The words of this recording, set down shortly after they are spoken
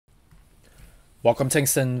Welcome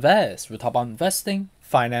to Invest. We talk about investing,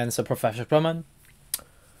 finance, and professional development.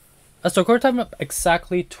 It's the current time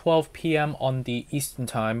exactly 12 p.m. on the Eastern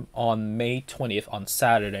Time on May 20th on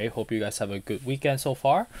Saturday. Hope you guys have a good weekend so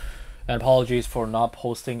far. And apologies for not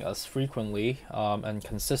posting as frequently and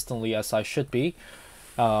consistently as I should be.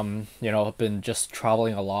 I've been just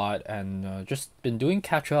traveling a lot and just been doing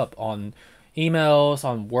catch up on emails,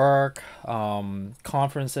 on work,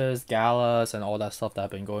 conferences, galas, and all that stuff that I've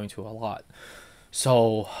been going to a lot.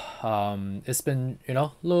 So it's been a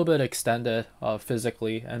little bit extended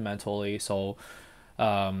physically and mentally. So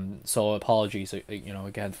apologies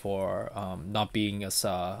again for not being as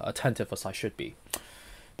attentive as I should be.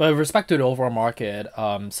 But with respect to the overall market,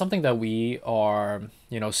 something that we are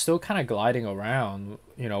still kind of gliding around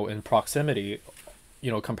in proximity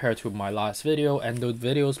compared to my last video and the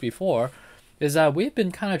videos before, is that we've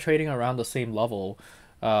been kind of trading around the same level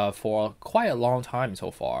for quite a long time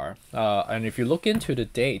so far. And if you look into the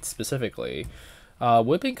dates specifically,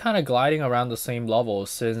 we've been kind of gliding around the same level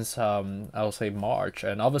since I would say March.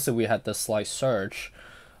 And obviously we had this slight surge,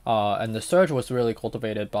 and the surge was really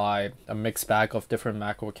cultivated by a mixed bag of different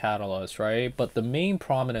macro catalysts, right? But the main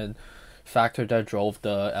prominent factor that drove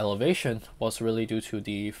the elevation was really due to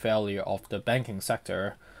the failure of the banking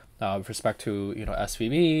sector with respect to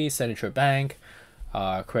SVB, Signature Bank,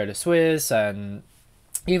 Credit Suisse, and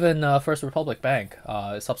even First Republic Bank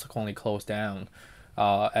subsequently closed down.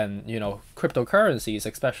 And cryptocurrencies,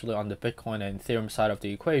 especially on the Bitcoin and Ethereum side of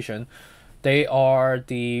the equation, they are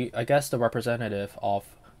the representative of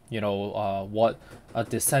what a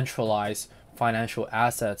decentralized financial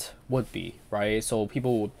asset would be, right? So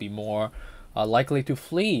people would be more likely to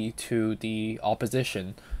flee to the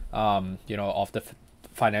opposition of the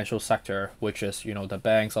financial sector, which is the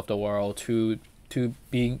banks of the world, to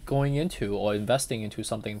be going into or investing into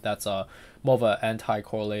something that's more of an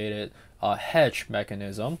anti-correlated hedge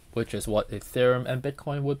mechanism, which is what Ethereum and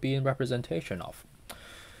Bitcoin would be in representation of.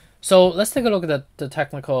 So let's take a look at the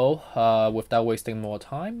technical without wasting more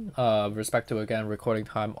time. With respect to, again, recording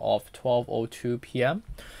time of 12:02 p.m.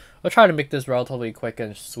 I'll try to make this relatively quick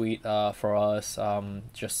and sweet for us,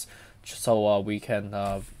 just so we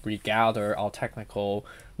can regather our technical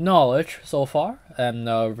knowledge so far. And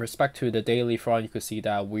with respect to the daily front, you can see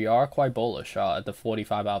that we are quite bullish at the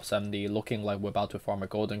 45 out of 70, looking like we're about to form a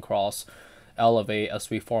golden cross, elevate. As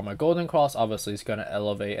we form a golden cross, obviously it's going to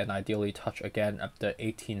elevate and ideally touch again at the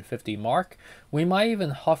 1850 mark. We might even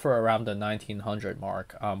hover around the 1900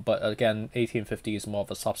 mark, but again, 1850 is more of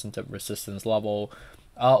a substantive resistance level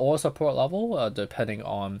or support level, depending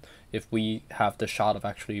on if we have the shot of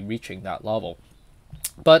actually reaching that level.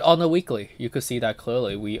 But on the weekly, you could see that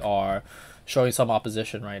clearly we are showing some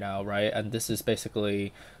opposition right now, right? And this is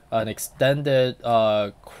basically an extended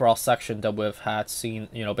cross section that we've had seen,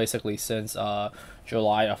 basically since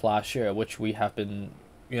July of last year, which we have been,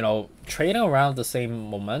 trading around the same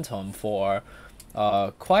momentum for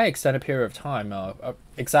quite extended period of time,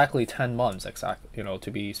 exactly 10 months,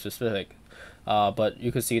 to be specific. But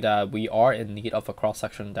you can see that we are in need of a cross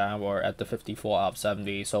section downward at the 54 out of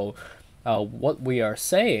 70. So what we are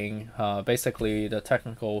saying, basically the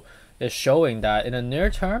technical is showing that in the near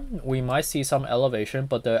term we might see some elevation,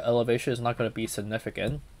 but the elevation is not going to be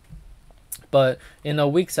significant. But in the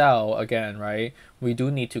weeks out, again, right, we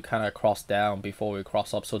do need to kind of cross down before we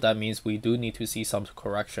cross up. So that means we do need to see some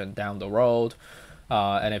correction down the road.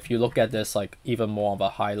 And if you look at this like even more of a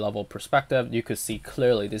high level perspective, you could see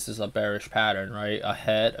clearly this is a bearish pattern, right? A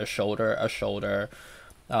head, a shoulder, a shoulder.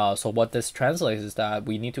 So what this translates is that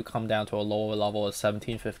we need to come down to a lower level of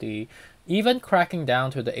 1750, even cracking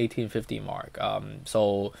down to the 1850 mark.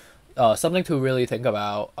 So something to really think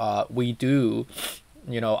about. We do,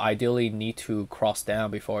 ideally need to cross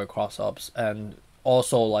down before it cross ups, and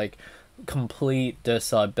also like complete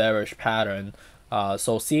this bearish pattern.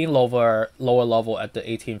 So seeing lower level at the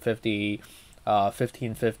 1850,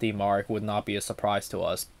 1550 mark would not be a surprise to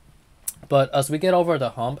us. But as we get over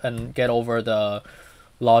the hump and get over the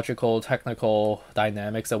logical, technical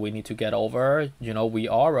dynamics that we need to get over, we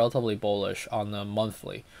are relatively bullish on the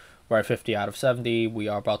monthly. We're at 50 out of 70. We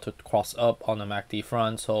are about to cross up on the MACD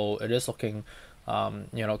front, so it is looking,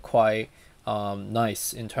 quite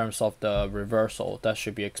nice in terms of the reversal that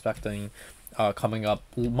should be expecting coming up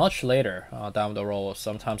much later down the road,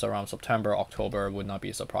 sometimes around September, October would not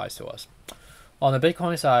be a surprise to us. On the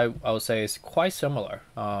Bitcoin side, I would say it's quite similar.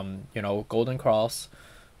 Golden cross.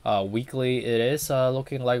 Weekly, it is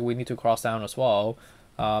looking like we need to cross down as well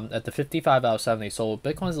at the 55 out of 70. So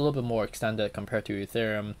Bitcoin is a little bit more extended compared to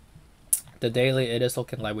Ethereum. The daily, it is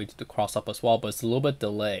looking like we need to cross up as well, but it's a little bit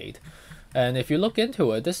delayed. And if you look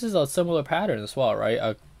into it, this is a similar pattern as well, right?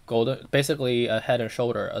 A golden, basically a head and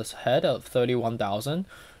shoulder. A head of 31,000,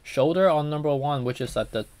 shoulder on number one, which is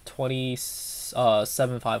at the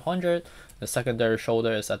 27,500. The secondary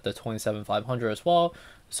shoulder is at the 27,500 as well.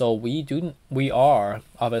 So we are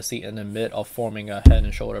obviously in the mid of forming a head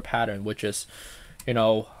and shoulder pattern, which is, you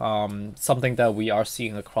know, something that we are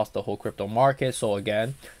seeing across the whole crypto market. So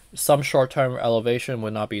again, some short-term elevation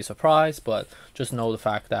would not be a surprise, but just know the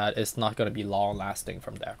fact that it's not going to be long-lasting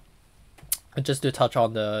from there. And just to touch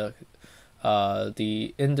on the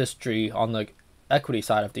industry on the equity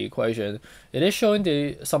side of the equation, it is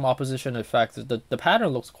showing some opposition effects. The pattern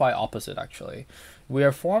looks quite opposite actually. We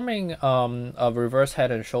are forming a reverse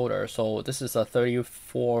head and shoulder. So this is a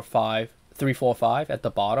 345 at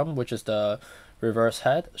the bottom, which is the reverse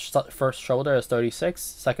head. First shoulder is 36,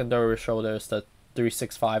 secondary shoulder is the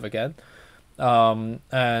 365 again.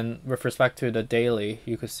 And with respect to the daily,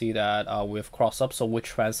 you could see that we've crossed up, so which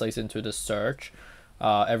translates into the surge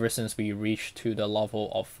ever since we reached to the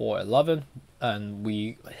level of 411, and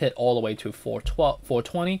we hit all the way to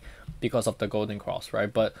 420 because of the golden cross,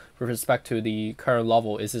 right? But with respect to the current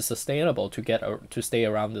level, is it sustainable to stay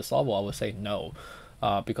around this level? I would say no,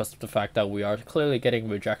 because of the fact that we are clearly getting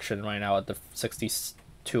rejection right now at the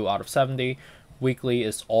 62 out of 70. Weekly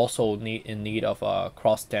is also in need of a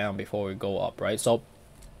cross down before we go up, right? So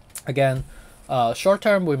again, short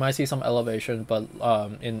term we might see some elevation, but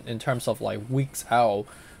in terms of like weeks out,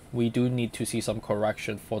 we do need to see some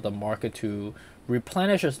correction for the market to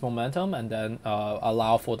replenish its momentum, and then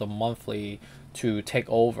allow for the monthly to take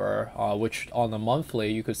over, which on the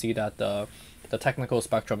monthly you could see that the technical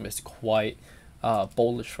spectrum is quite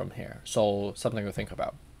bullish from here. So something to think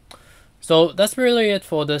about. So that's really it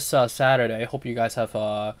for this Saturday. Hope you guys have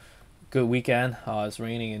a good weekend. It's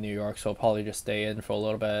raining in New York, so I'll probably just stay in for a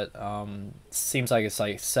little bit. Seems like it's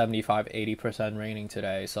like 75-80% raining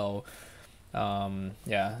today, so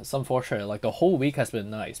yeah, it's unfortunate. Like the whole week has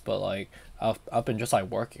been nice, but like I've been just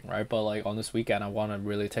like working, right? But like on this weekend I want to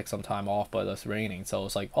really take some time off, but it's raining, so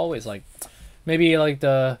it's like always like maybe like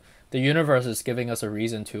the universe is giving us a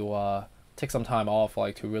reason to take some time off,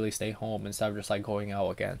 like to really stay home instead of just like going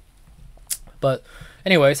out again. But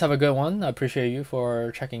anyways, have a good one. I appreciate you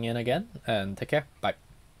for checking in again, and take care. Bye.